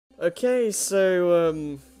Okay,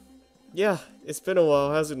 so, yeah, it's been a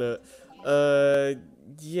while, hasn't it?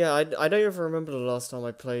 Yeah, I don't even remember the last time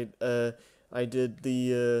I played, I did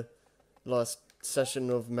the, last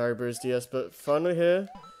session of Mario Bros. DS, but finally here,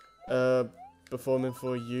 uh, performing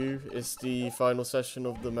for you is the final session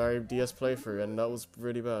of the Mario DS playthrough, and that was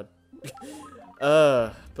really bad.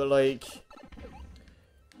 But like,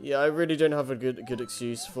 yeah, I really don't have a good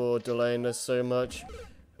excuse for delaying this so much.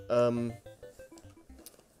 Um,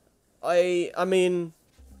 I mean...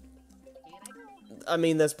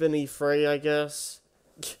 there's been E3, I guess.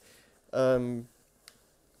 Um,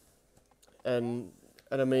 and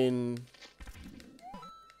I mean,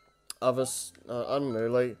 others, I don't know,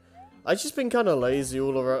 like, I've just been kind of lazy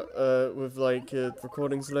all around, with, like,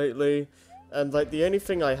 recordings lately. And, like, the only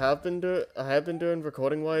thing I have been doing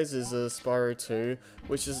recording-wise is, Spyro 2,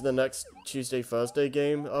 which is the next Tuesday-Thursday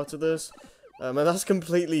game after this. And that's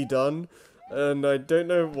completely done. And I don't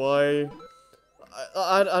know why.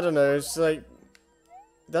 I don't know, it's like,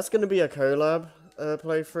 that's gonna be a collab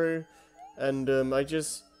playthrough, and I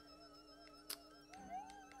just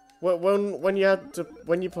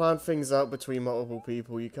when you plan things out between multiple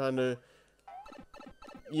people, you kind of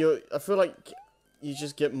I feel like you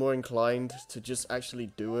just get more inclined to just actually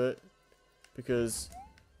do it because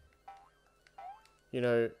you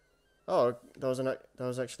know, oh, that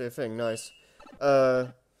was actually a thing, nice.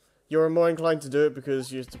 You're more inclined to do it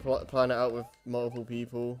because you have to plan it out with multiple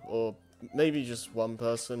people, or maybe just one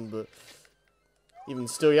person, but even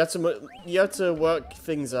still, you have to work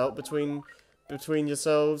things out between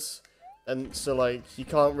yourselves, and so like you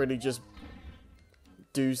can't really just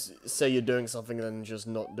say you're doing something and then just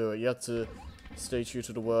not do it. You have to stay true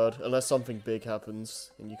to the word unless something big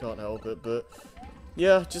happens and you can't help it. But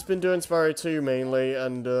yeah, just been doing Spyro 2 mainly,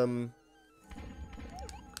 and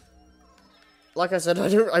like I said,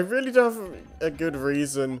 I really don't have a good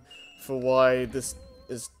reason for why this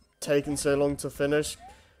is taking so long to finish.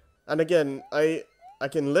 And again, I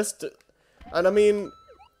can list it, and I mean,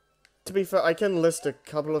 to be fair, I can list a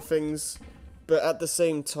couple of things, but at the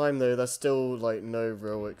same time though, there's still like no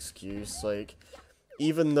real excuse. Like,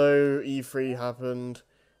 even though E3 happened,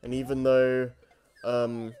 and even though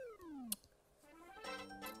I've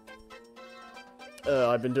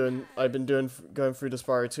been going through the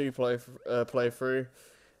Spyro 2 playthrough,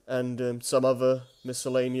 and some other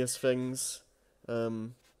miscellaneous things,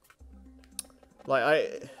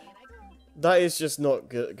 like that is just not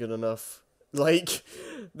good enough. Like,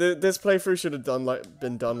 this playthrough should have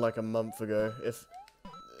been done like a month ago, if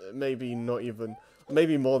maybe not even,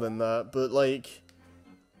 maybe more than that. But like,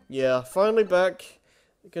 yeah, finally back.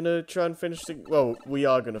 Gonna try and finish the, well, we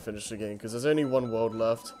are gonna finish the game because there's only one world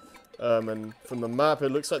left. And from the map, it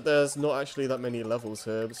looks like there's not actually that many levels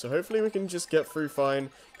here. So hopefully we can just get through fine,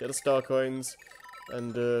 get the star coins,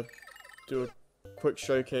 and do a quick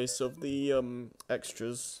showcase of the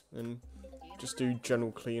extras and just do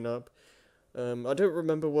general cleanup. I don't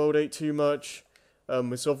remember World 8 too much.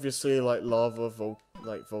 It's obviously like lava,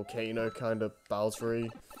 volcano kind of Bowsery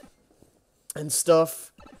and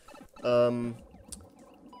stuff.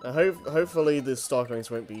 Hopefully the star coins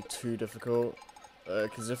won't be too difficult.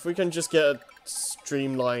 Because if we can just get a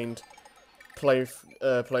streamlined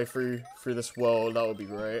playthrough through this world, that would be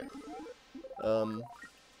great.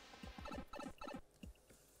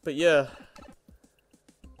 But yeah,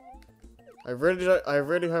 I really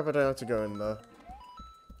hope I don't have to go in there.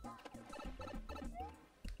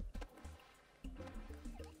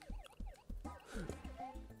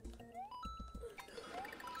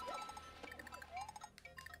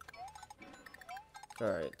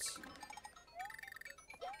 Alright.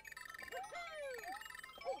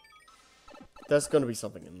 There's gonna be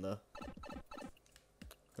something in there.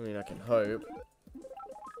 I mean, I can hope.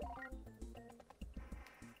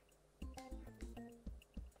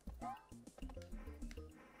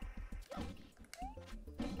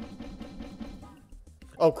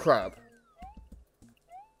 Oh, crap.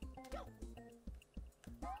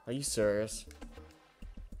 Are you serious?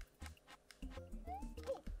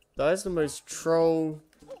 That is the most troll...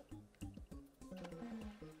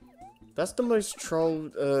 That's the most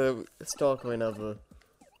trolled, star coin ever.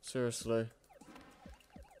 Seriously.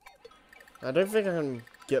 I don't think I can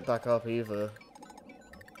get back up either.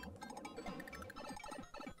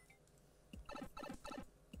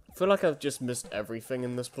 I feel like I've just missed everything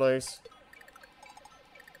in this place.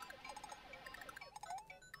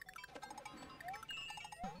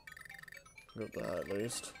 Got that at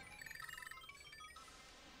least.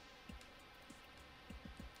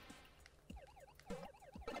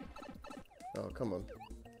 Oh, come on.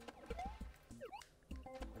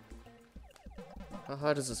 How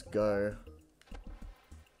high does this go?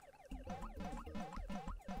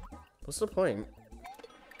 What's the point?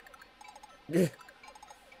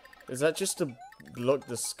 Is that just to block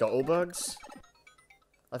the scuttlebugs?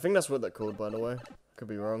 I think that's what they're called, by the way. Could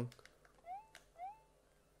be wrong.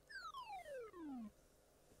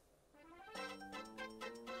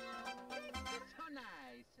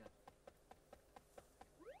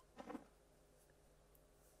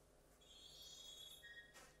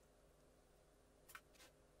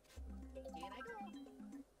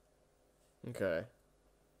 Okay.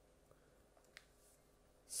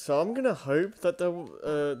 So I'm gonna hope that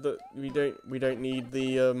that we don't need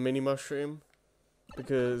the mini mushroom,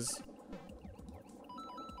 because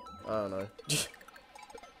I don't know.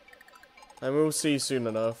 And we'll see soon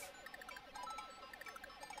enough.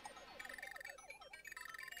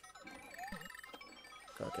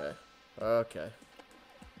 Okay. Okay.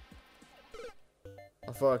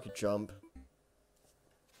 I thought I could jump.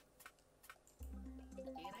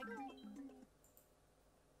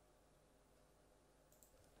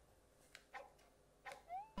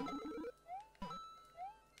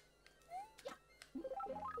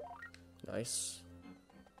 Nice.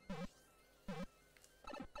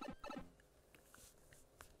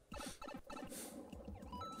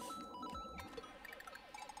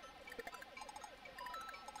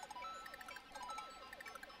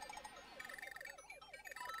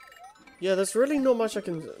 Yeah, there's really not much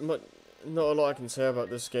not a lot I can say about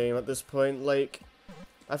this game at this point. Like,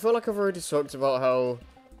 I feel like I've already talked about how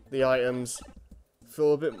the items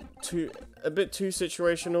feel a bit too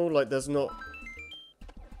situational. Like, there's not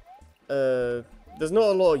a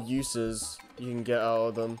lot of uses you can get out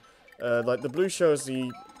of them. Like, the blue shell is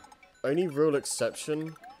the only real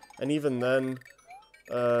exception, and even then,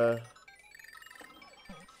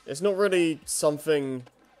 it's not really something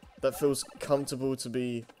that feels comfortable to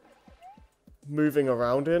be moving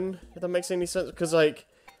around in, if that makes any sense, because, like,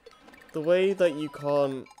 the way that you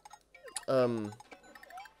can't, the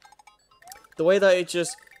way that it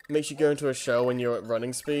just makes you go into a shell when you're at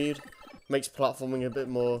running speed makes platforming a bit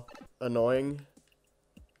more annoying.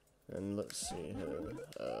 And let's see here,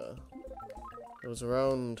 it was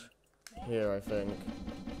around here, I think.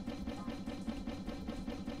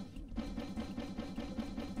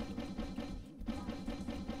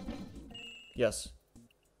 Yes.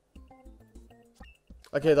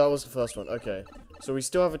 Okay, that was the first one. Okay. So we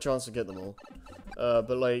still have a chance to get them all.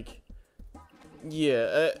 But, like,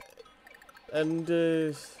 yeah, and,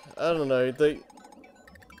 I don't know, they...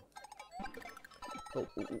 Oh,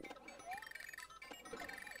 ooh, ooh.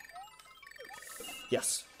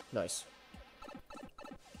 Yes. Nice.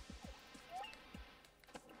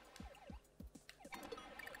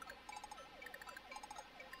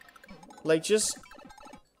 Like, just...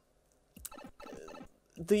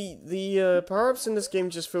 The power-ups in this game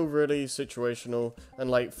just feel really situational, and,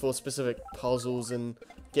 like, for specific puzzles and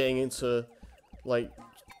getting into, like,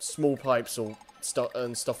 small pipes or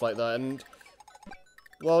stuff like that. And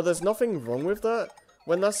while there's nothing wrong with that,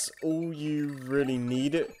 when that's all you really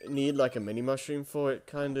need like a mini mushroom for, it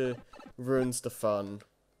kind of ruins the fun,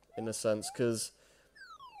 in a sense, because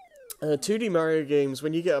 2D Mario games,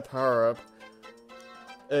 when you get a power-up,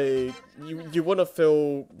 you want to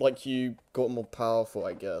feel like you got more powerful,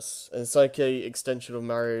 I guess. And it's like a extension of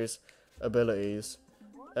Mario's abilities.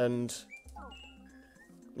 And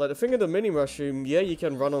like, the thing of the mini mushroom, yeah, you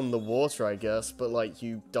can run on the water, I guess, but like,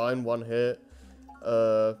 you die in one hit.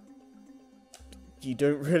 You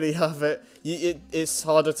don't really have it. It's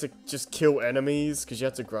harder to just kill enemies because you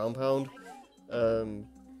have to ground pound.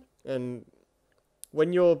 And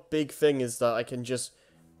when your big thing is that I can just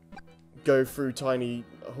go through tiny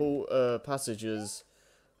passages,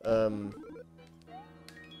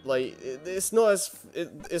 like, it's not as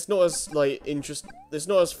like it's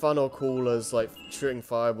not as fun or cool as like shooting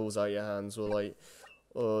fireballs out your hands, or like,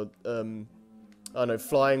 or I don't know,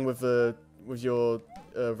 flying with your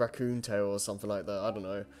raccoon tail or something like that. I don't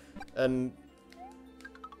know. And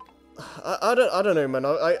I don't know, man.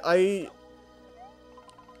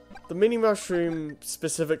 The mini mushroom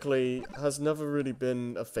specifically has never really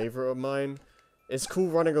been a favorite of mine. It's cool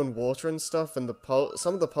running on water and stuff, and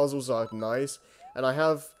some of the puzzles are nice. And I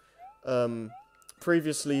have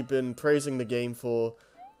previously been praising the game for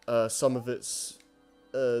some of its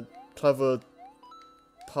clever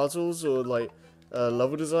puzzles, or like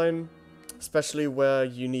level design, especially where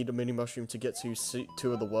you need a mini mushroom to get to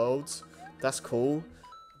 2 of the worlds. That's cool.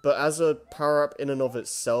 But as a power-up in and of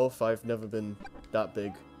itself, I've never been that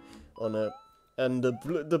big on it. And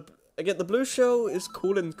the blue shell is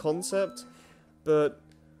cool in concept, but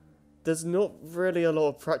there's not really a lot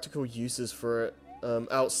of practical uses for it,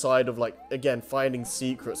 outside of, like, again, finding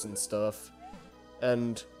secrets and stuff.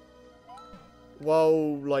 And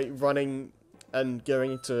while like running and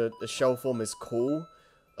going into a shell form is cool,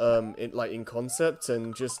 in concept,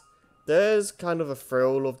 and just there's kind of a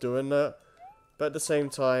thrill of doing that. But at the same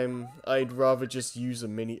time, I'd rather just use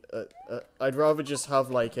a I'd rather just have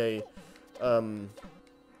like a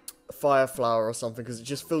fire flower or something, because it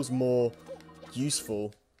just feels more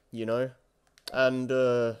useful, you know. And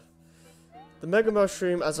the Mega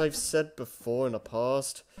Mushroom, as I've said before in the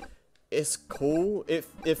past, it's cool. It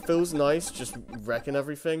feels nice just wrecking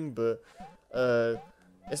everything, but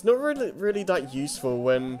it's not really that useful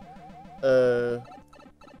when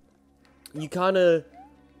you kind of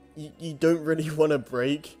you don't really want to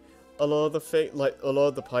break a lot of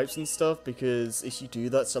the pipes and stuff, because if you do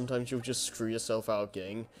that, sometimes you'll just screw yourself out of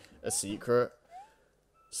getting a secret.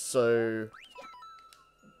 So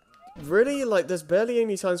really, like, there's barely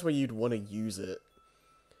any times where you'd want to use it.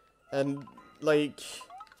 And like,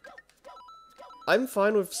 I'm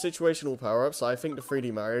fine with situational power-ups. I think the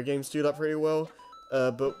 3D Mario games do that pretty well.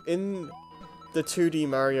 But in the 2D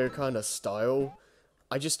Mario kind of style,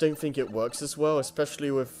 I just don't think it works as well,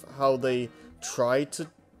 especially with how they try to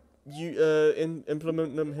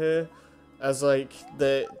implement them here. As like,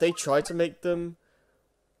 they try to make them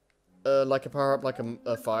like a power-up, like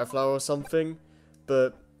a fire flower or something,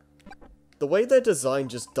 but the way they're designed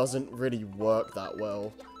just doesn't really work that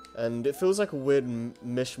well. And it feels like a weird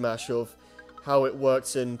mishmash of how it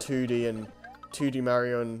works in 2D and 2D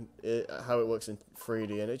Mario and how it works in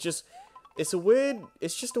 3D, and it's just a weird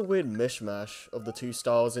mishmash of the two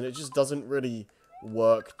styles, and it just doesn't really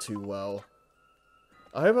work too well.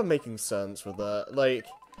 I hope I'm making sense with that. Like,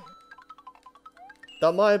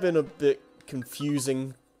 that might have been a bit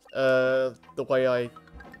confusing, the way I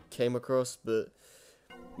came across, but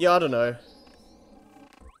yeah, I don't know.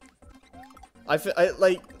 I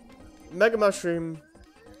like, Mega Mushroom,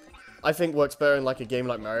 I think works better in like a game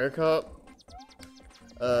like Mario Kart.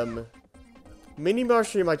 Mini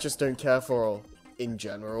Mushroom I just don't care for in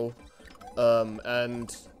general.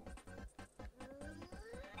 And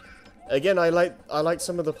again, I like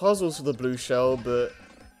some of the puzzles for the blue shell, but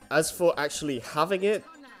as for actually having it,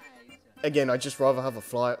 again, I'd just rather have a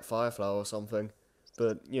fire flower or something.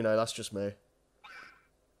 But, you know, that's just me.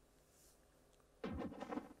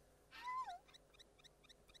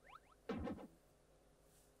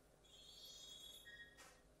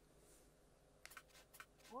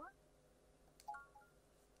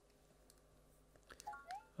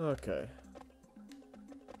 Okay.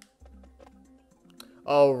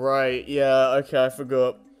 Oh, right. Yeah, okay, I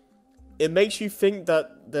forgot. It makes you think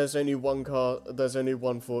that there's only one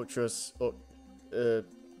fortress, or,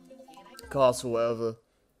 castle, whatever.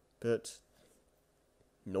 But,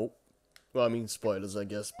 nope. Well, I mean, spoilers, I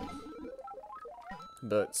guess.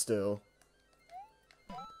 But still.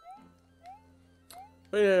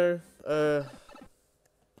 But, you know,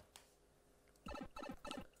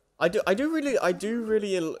 I do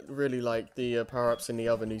really like the power-ups in the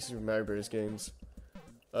other New Super Mario Bros. Games.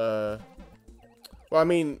 Well, I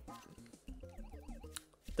mean,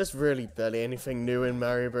 there's really barely anything new in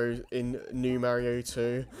New Mario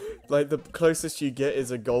 2. Like, the closest you get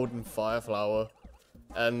is a golden fire flower,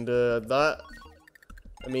 and that,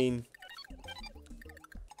 I mean,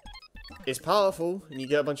 it's powerful, and you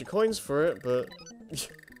get a bunch of coins for it, but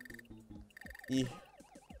yeah.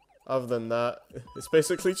 Other than that, it's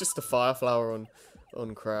basically just a fire flower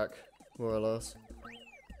on crack, more or less.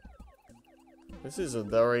 This is a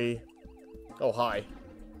very... Oh, hi.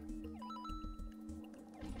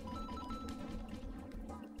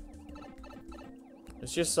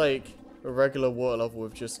 It's just like a regular water level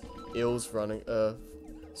with just eels running,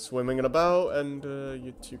 swimming about, and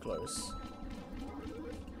you're too close.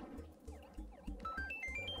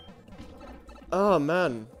 Oh,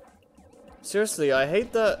 man. Seriously, I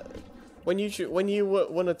hate that when you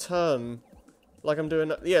want to turn, like I'm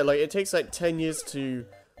doing. Yeah, like it takes like 10 years to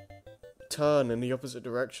turn in the opposite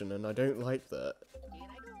direction, and I don't like that.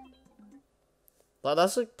 Like,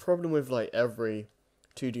 that's a problem with like every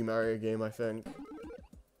 2D Mario game, I think.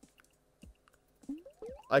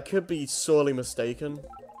 I could be sorely mistaken.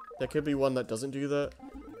 There could be one that doesn't do that,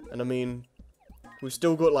 and I mean, we've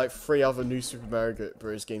still got like 3 other New Super Mario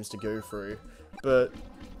Bros. Games to go through, but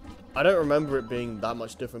I don't remember it being that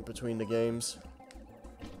much different between the games.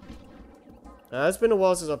 It's been a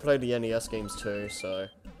while since I played the NES games too, so...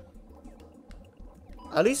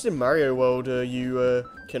 At least in Mario World, you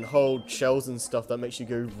can hold shells and stuff that makes you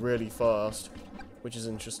go really fast, which is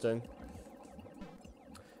interesting.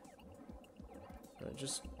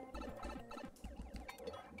 Just...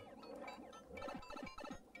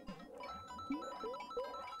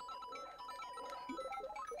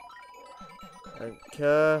 I don't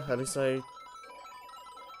care, at least I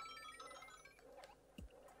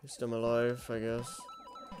He's still alive, I guess.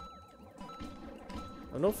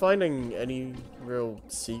 I'm not finding any real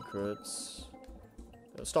secrets.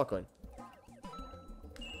 Star coin.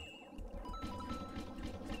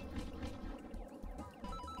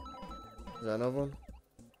 Is that another one?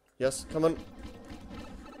 Yes, come on.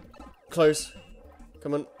 Close.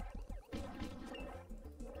 Come on.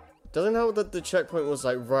 Doesn't help that the checkpoint was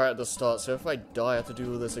like right at the start, so if I die I have to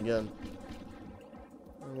do all this again.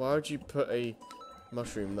 Why would you put a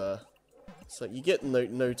mushroom there? It's like you get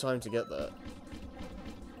no time to get there.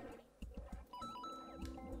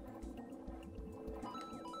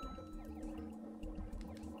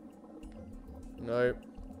 Nope.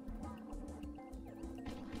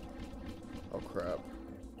 Oh crap.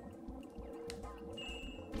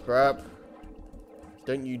 Crap.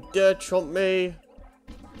 Don't you dare chomp me.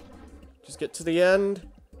 Just get to the end.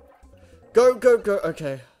 Go, go, go.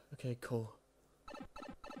 Okay. Okay, cool.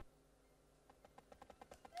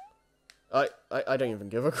 I don't even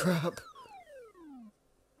give a crap.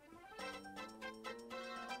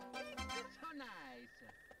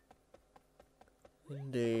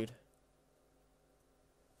 Indeed.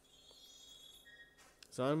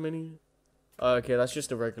 So how many? Oh, okay, that's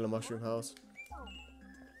just a regular mushroom house.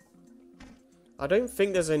 I don't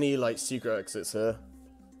think there's any, like, secret exits here.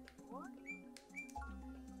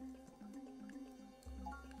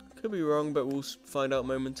 Could be wrong, but we'll find out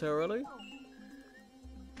momentarily.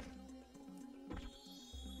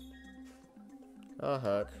 Ah,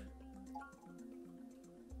 heck.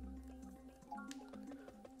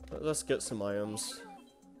 But let's get some items.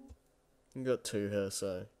 We got 2 here,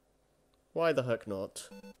 so why the heck not?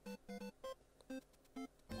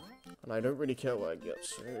 And I don't really care what I get,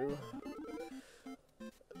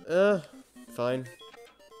 so fine.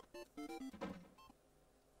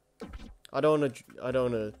 I don't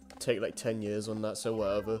wanna take like 10 years on that, so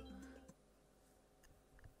whatever.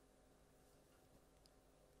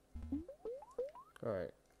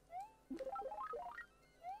 Alright.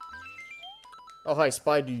 Oh, hi,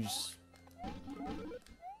 Spiders. I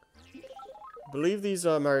believe these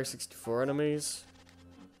are Mario 64 enemies.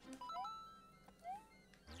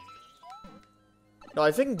 No,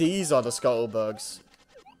 I think these are the Scuttlebugs.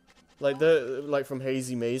 Like, they're, like, from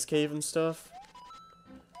Hazy Maze Cave and stuff.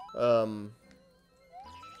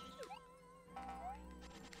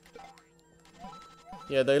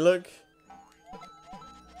 Yeah, they look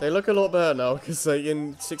a lot better now, because like,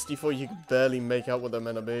 in 64 you could barely make out what they're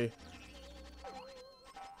meant to be.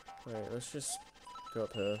 Wait, let's just go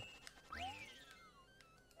up here.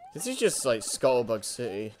 This is just like Scuttlebug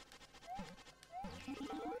City.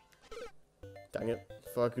 Dang it,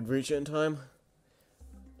 if I could reach it in time.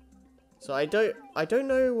 So I don't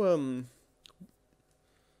know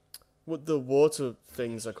what the water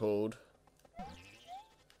things are called.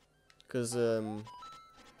 Cause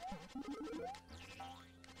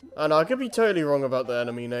I know, I could be totally wrong about the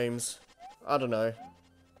enemy names. I don't know.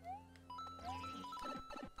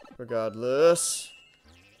 Regardless.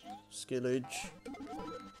 Skillage.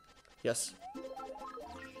 Yes.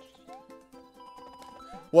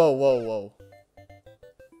 Whoa, whoa, whoa.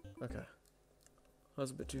 Okay. That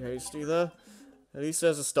was a bit too hasty there. At least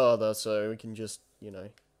there's a star there, so we can just, you know.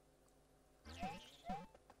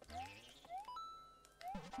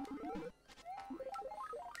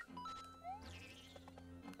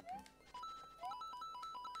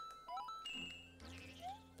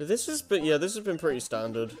 This has been pretty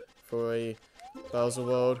standard for a Bowser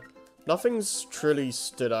World. Nothing's truly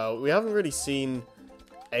stood out. We haven't really seen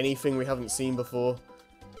anything we haven't seen before.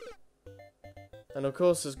 And of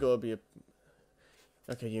course there's got to be a...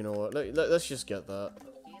 Okay, you know what, let's just get that.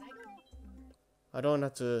 I don't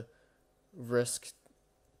have to risk...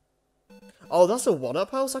 Oh, that's a one-up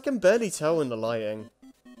house? I can barely tell in the lighting.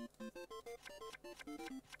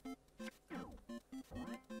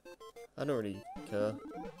 I don't really care.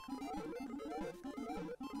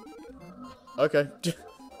 Okay.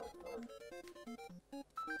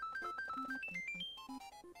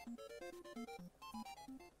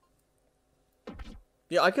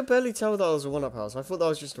 Yeah, I could barely tell that was a one-up house. I thought that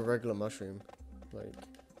was just a regular mushroom. Like,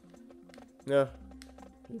 yeah.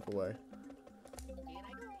 Either way.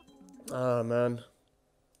 Ah, man.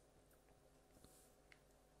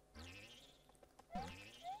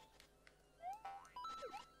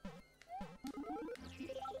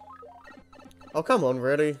 Oh, come on,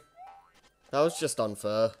 really? That was just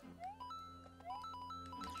unfair.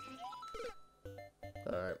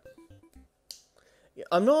 Alright. Yeah,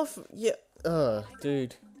 I'm not...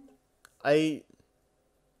 dude. I'm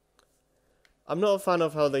not a fan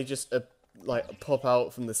of how they just, like, pop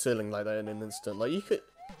out from the ceiling like that in an instant. Like, you could...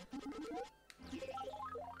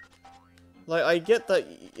 Like, I get that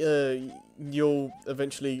you'll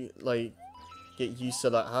eventually, like, get used to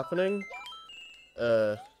that happening.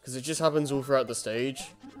 Because it just happens all throughout the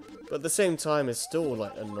stage. But at the same time, it's still,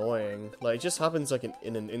 like, annoying. Like, it just happens, like,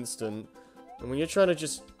 in an instant. And when you're trying to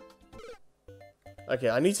just... Okay,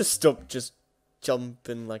 I need to stop just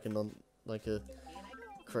jumping like a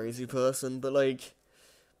crazy person. But, like,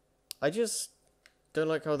 I just don't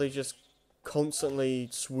like how they just constantly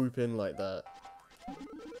swoop in like that.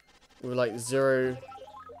 With, like, zero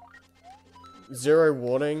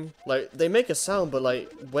warning. Like, they make a sound, but, like,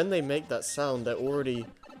 when they make that sound, they're already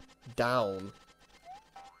down.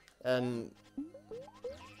 And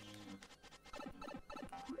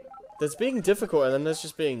there's being difficult, and then there's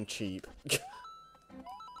just being cheap.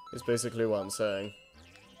 Is basically what I'm saying.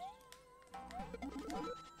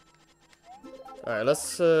 Alright,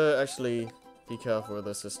 let's actually be careful with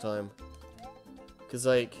this time. Because,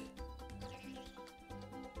 like,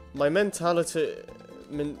 my mentality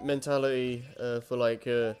for, like,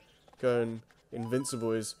 going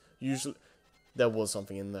invincible is usually... There was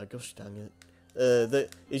something in there, gosh dang it. That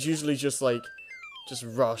is usually just, like, just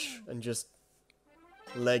rush and just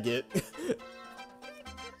leg it.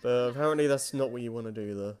 But apparently that's not what you want to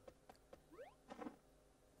do, though.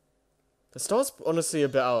 The start's honestly a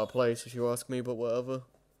bit out of place, if you ask me, but whatever.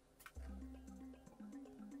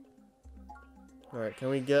 Alright, can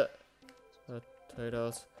we get a Toad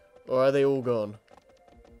House? Or are they all gone?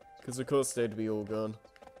 Because of course they'd be all gone.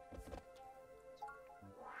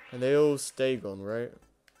 And they all stay gone, right?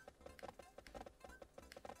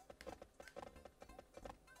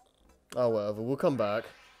 Oh, whatever. We'll come back.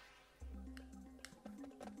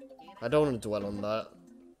 I don't want to dwell on that.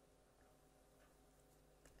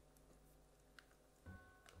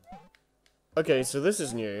 Okay, so this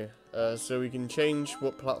is new. So we can change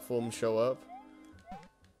what platforms show up.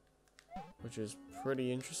 Which is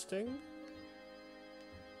pretty interesting.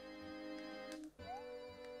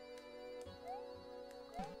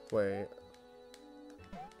 Wait.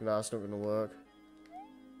 No, that's not gonna work.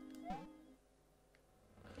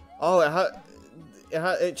 Oh,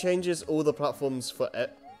 it changes all the platforms for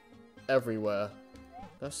everywhere.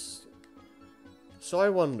 That's... So I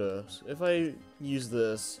wonder, if I use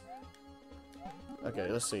this...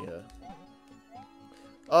 Okay, let's see here.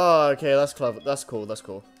 Oh, okay, that's clever. That's cool, that's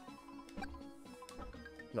cool.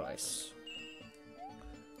 Nice.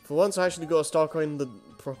 For once I actually got a star coin the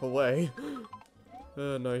proper way.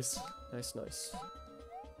 Nice. Nice, nice.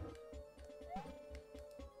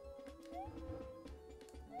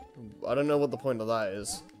 I don't know what the point of that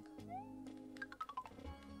is.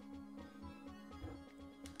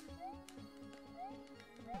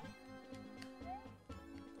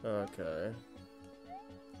 Okay.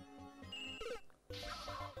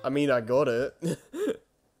 I mean, I got it.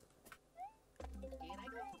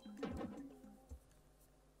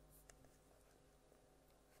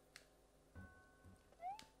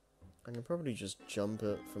 I can probably just jump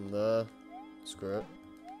it from there. Screw it.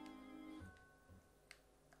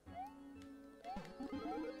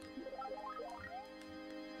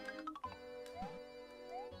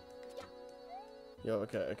 Yo,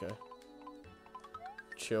 okay, okay.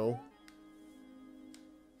 Chill.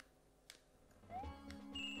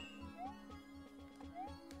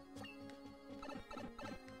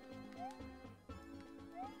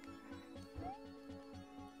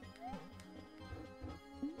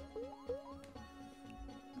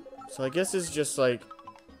 So I guess it's just like,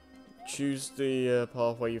 choose the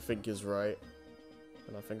pathway you think is right.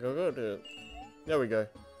 And I think I'll go do it. There we go.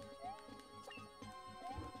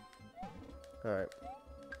 Alright.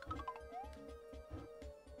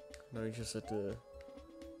 Now we just have to...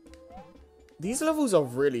 These levels are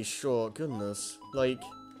really short, goodness. Like...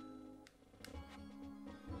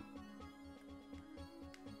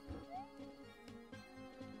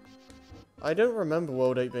 I don't remember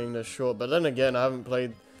World 8 being this short, but then again, I haven't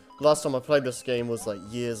played... Last time I played this game was like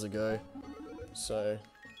years ago. So,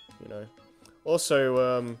 you know.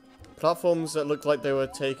 Also, platforms that looked like they were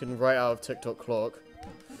taken right out of TikTok Clock.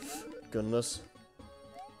 Goodness.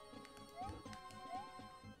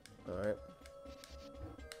 Alright.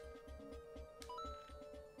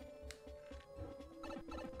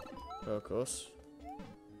 Oh, of course.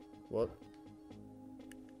 What?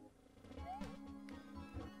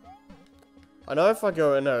 I know if I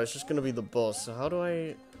go in there, it's just gonna be the boss, so how do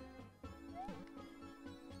I...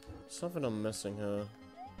 Something I'm missing here.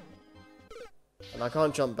 And I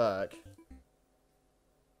can't jump back.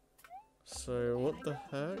 So, what the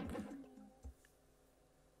heck?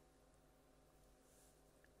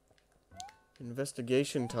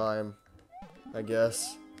 Investigation time, I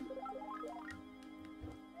guess.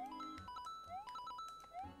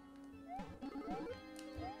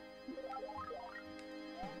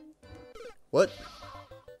 What?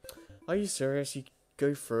 Are you serious? You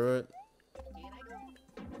go through it?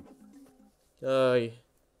 Aye.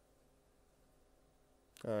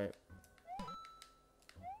 Alright.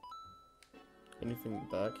 Anything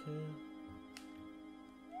back here?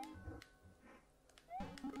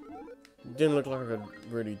 Didn't look like I could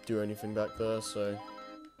really do anything back there, so...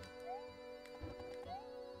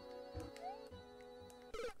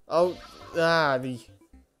 Oh, the...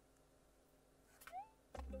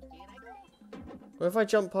 Well, if I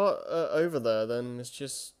jump over there, then it's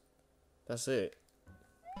just... That's it.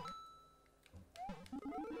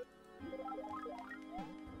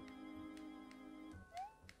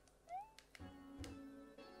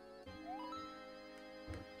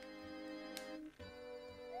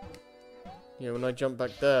 Yeah, when I jump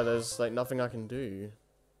back there, there's like nothing I can do.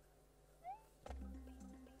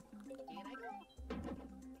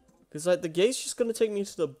 Because like the gate's just gonna take me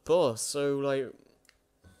to the boss, so like...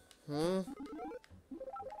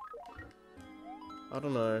 I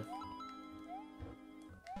don't know.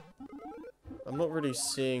 I'm not really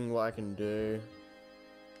seeing what I can do.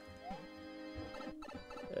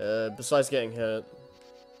 Besides getting hit.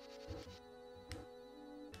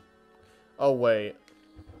 Oh wait.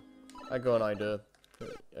 I got an idea.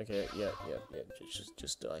 Okay, yeah,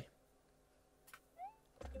 just die.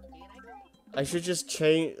 I should just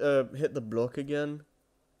hit the block again.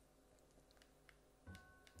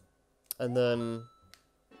 And then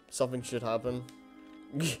something should happen.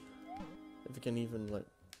 If I can even like...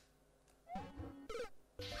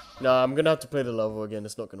 Nah, I'm gonna have to play the level again,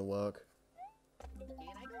 it's not gonna work.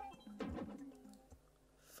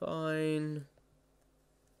 Fine.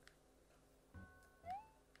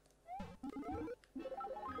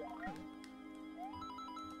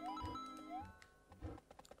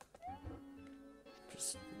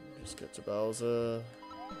 Just get to Bowser.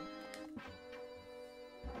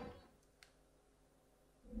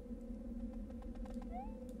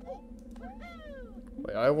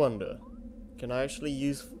 Wait, I wonder, can I actually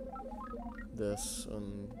use this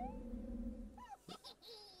on...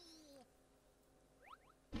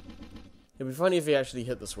 It'd be funny if he actually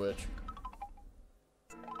hit the switch.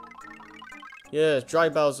 Yeah, Dry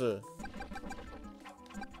Bowser.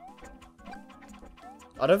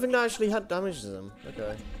 I don't think that actually had damage to them.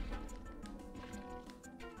 Okay.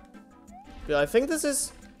 Yeah, I think this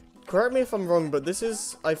is... Correct me if I'm wrong, but this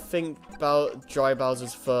is, I think, Dry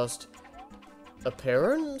Bowser's first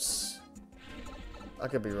appearance? I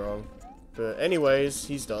could be wrong. But anyways,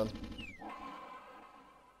 he's done.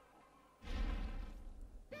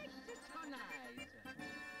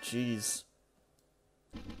 Jeez.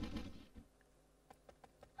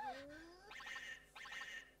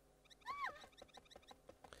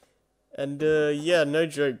 And, yeah, no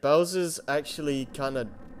joke. Bowser's actually kind of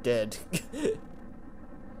dead.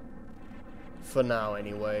 For now,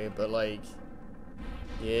 anyway. But, like,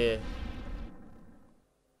 yeah.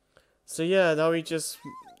 So, yeah, now we just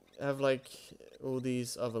have, like, all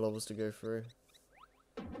these other levels to go through.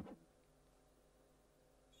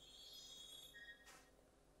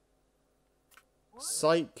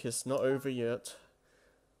 Psych, it's not over yet.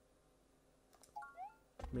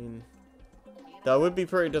 I mean... That would be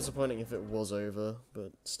pretty disappointing if it was over,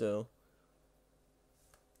 but still.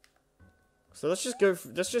 So let's just go.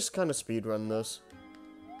 Let's just kind of speedrun this.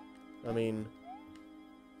 I mean,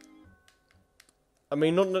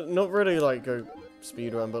 not really like go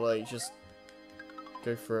speedrun, but like just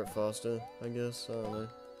go through it faster. I guess I don't know.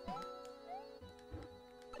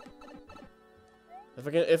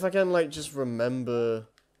 If I can like just remember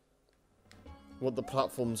what the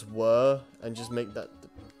platforms were and just make that.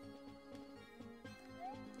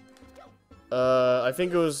 I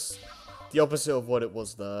think it was the opposite of what it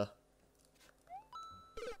was there.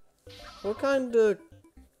 What kind...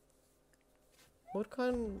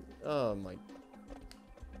 Oh my...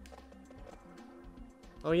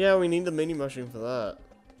 Oh yeah, we need the mini mushroom for that.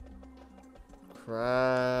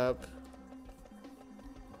 Crap.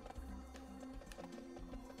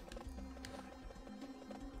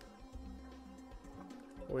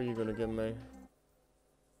 What are you gonna give me?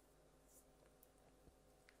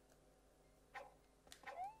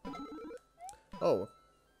 Oh.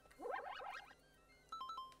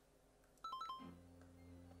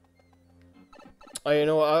 You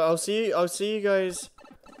know what? I'll see you guys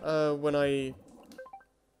when I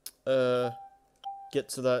get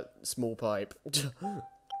to that small pipe.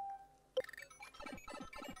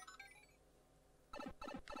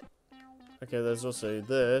 Okay, there's also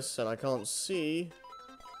this, and I can't see.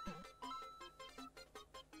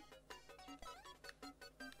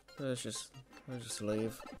 Let's just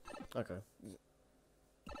leave. Okay.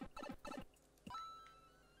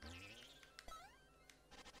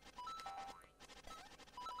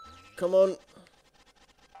 Come on.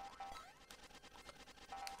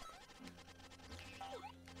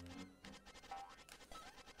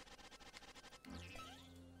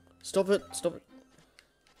 Stop it, stop it.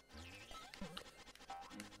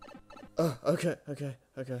 Oh, okay, okay,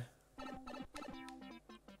 okay.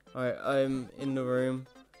 Alright, I'm in the room.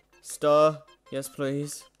 Star, yes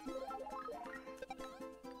please.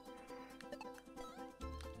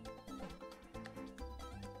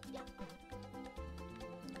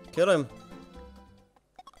 Kill him.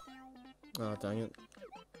 Oh, dang it.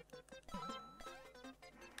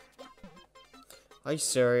 Are you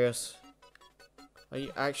serious? Are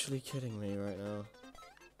you actually kidding me right now?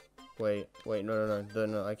 Wait,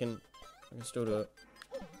 no, I can still do it.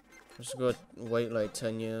 I just gotta wait like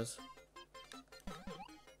 10 years.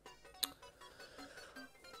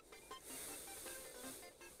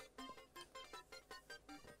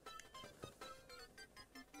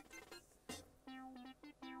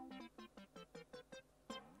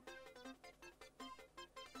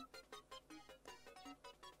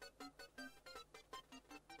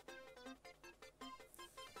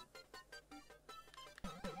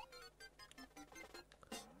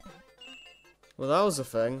 Well, that was a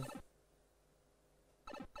thing.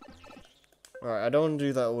 Alright, I don't want to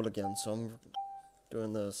do that all again, so I'm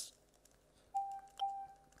doing this.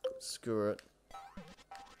 Screw it.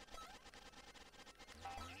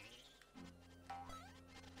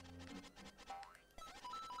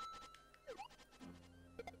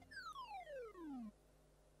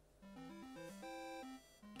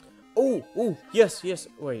 Oh, yes,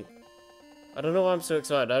 wait. I don't know why I'm so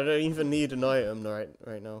excited. I don't even need an item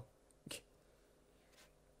right now.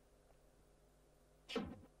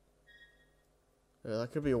 Yeah,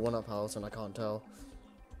 that could be a one-up house and I can't tell.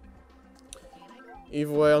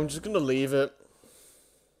 Either way, I'm just gonna leave it.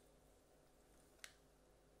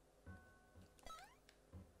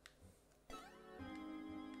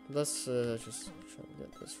 Let's just try and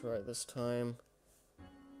get this right this time.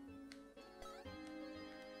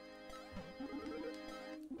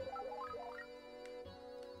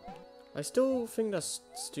 I still think that's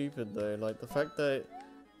stupid though, like the fact that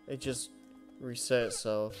it just reset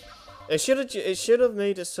itself. It should have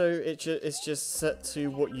made it so it's just set to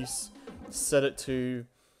what you set it to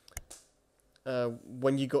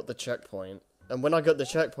when you got the checkpoint. And when I got the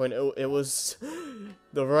checkpoint, it was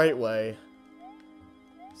the right way.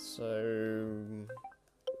 So,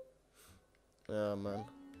 oh man.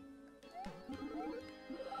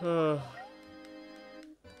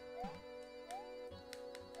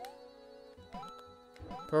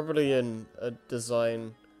 Probably in a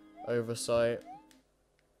design oversight.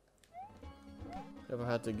 If I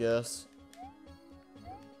had to guess.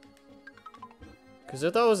 Because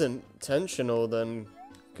if that was intentional, then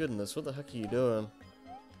goodness, what the heck are you doing?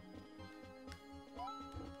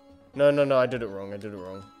 No, I did it wrong.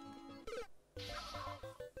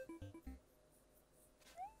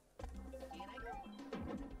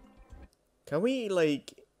 Can we,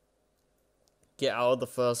 like, get out of the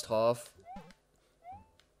first half?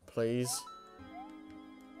 Please?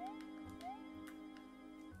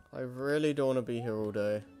 I really don't want to be here all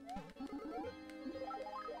day.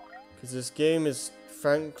 Because this game is,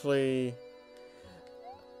 frankly...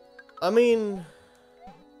 I mean...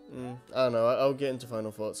 I don't know, I'll get into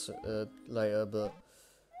final thoughts later, but...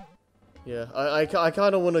 Yeah, I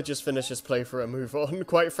kind of want to just finish this playthrough and move on,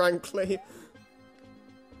 quite frankly.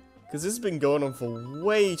 Because this has been going on for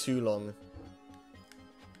way too long.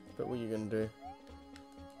 But what are you going to do?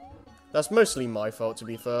 That's mostly my fault, to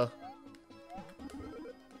be fair.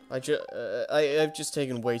 I've just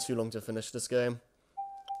taken way too long to finish this game.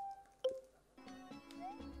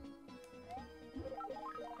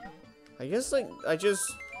 I guess, like,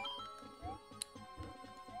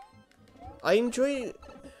 I enjoy...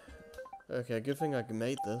 Okay, good thing I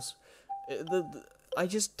made this. I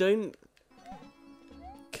just don't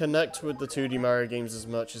connect with the 2D Mario games as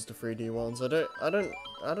much as the 3D ones. I don't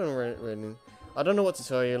really... I don't know what to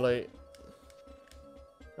tell you, like...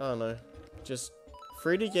 I don't know. Just...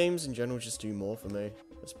 3D games in general just do more for me.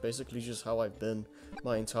 That's basically just how I've been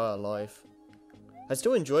my entire life. I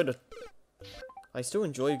still enjoy getting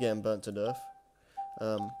burnt to death.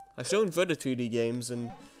 I still enjoy the 2D games,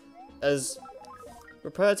 and as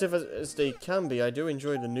repetitive as they can be, I do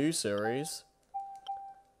enjoy the new series.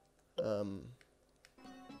 And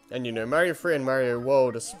you know, Mario 3 and Mario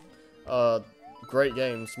World are great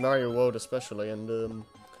games. Mario World especially, and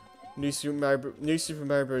New Super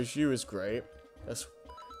Mario Bros. U is great. That's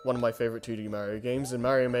one of my favorite 2D Mario games, and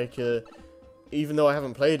Mario Maker, even though I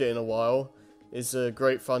haven't played it in a while, is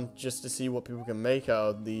great fun just to see what people can make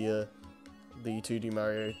out of the 2D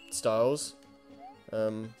Mario styles.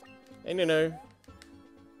 And you know,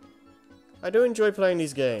 I do enjoy playing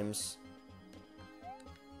these games.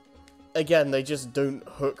 Again, they just don't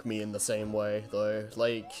hook me in the same way, though.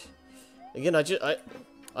 Like, again, I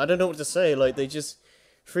don't know what to say. Like,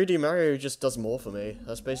 3D Mario just does more for me.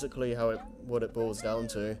 That's basically what it boils down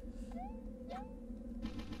to.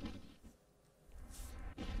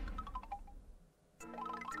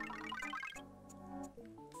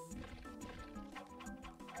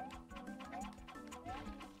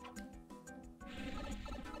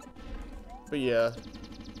 But yeah.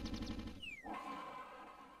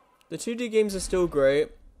 The 2D games are still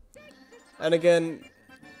great. And again,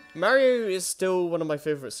 Mario is still one of my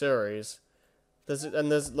favorite series. There's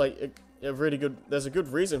like there's a good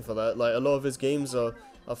reason for that. Like, a lot of his games are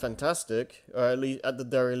fantastic, or at least at the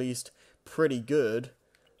very least pretty good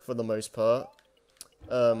for the most part.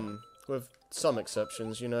 With some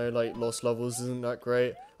exceptions, you know, like Lost Levels isn't that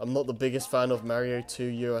great. I'm not the biggest fan of Mario 2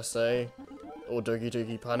 USA or Doki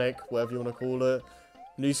Doki Panic, whatever you want to call it.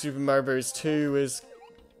 New Super Mario Bros. 2 is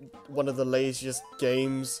one of the laziest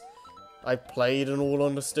games I've played, in all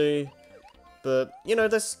honesty. But you know,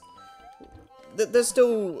 there's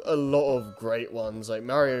still a lot of great ones. Like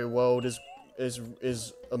Mario World is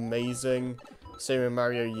amazing. Same with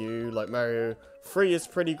Mario U. Like Mario 3 is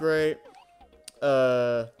pretty great.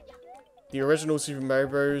 The original Super Mario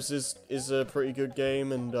Bros. is a pretty good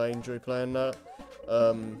game, and I enjoy playing that.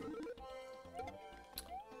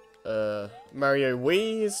 Mario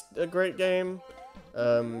Wii is a great game.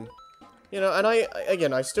 You know,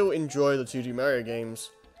 and I still enjoy the 2D Mario games.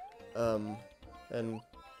 And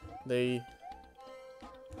they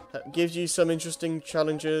gives you some interesting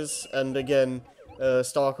challenges, and again,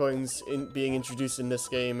 star coins being introduced in this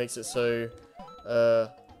game makes it so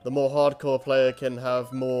the more hardcore player can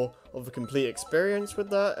have more of a complete experience with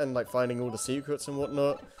that, and like finding all the secrets and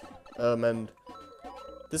whatnot. And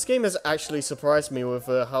this game has actually surprised me with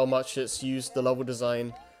how much it's used the level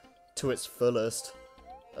design to its fullest.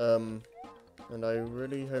 And I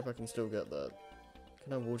really hope I can still get that.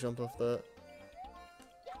 Can I wall jump off that?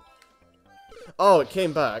 Oh, it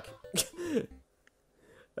came back.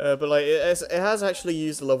 But like, it has actually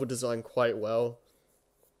used the level design quite well.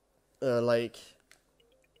 Like,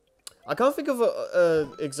 I can't think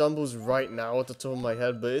of examples right now at the top of my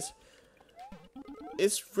head, but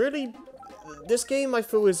it's really, this game I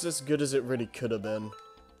feel is as good as it really could have been.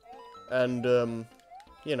 And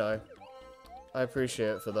you know, I appreciate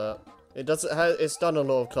it for that. It's done a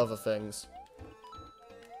lot of clever things.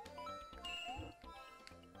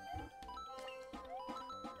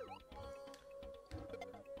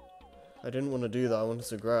 I didn't want to do that, I wanted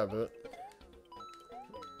to grab it.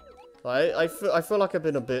 I feel like I've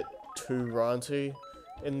been a bit too ranty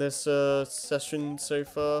in this session so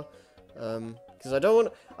far. Because I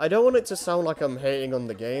don't want it to sound like I'm hating on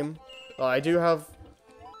the game. I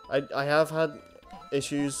have had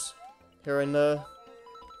issues here and there,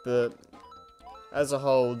 but as a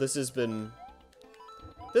whole, this has been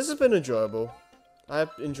enjoyable. I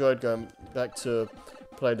have enjoyed going back to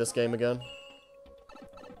play this game again.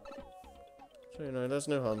 So, you know, there's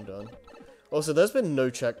no harm done. Also, there's been no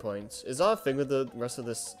checkpoints. Is that a thing with the rest of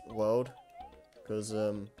this world? Because,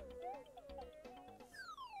 I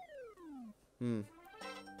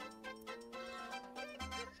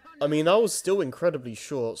mean, that was still incredibly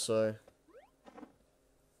short, so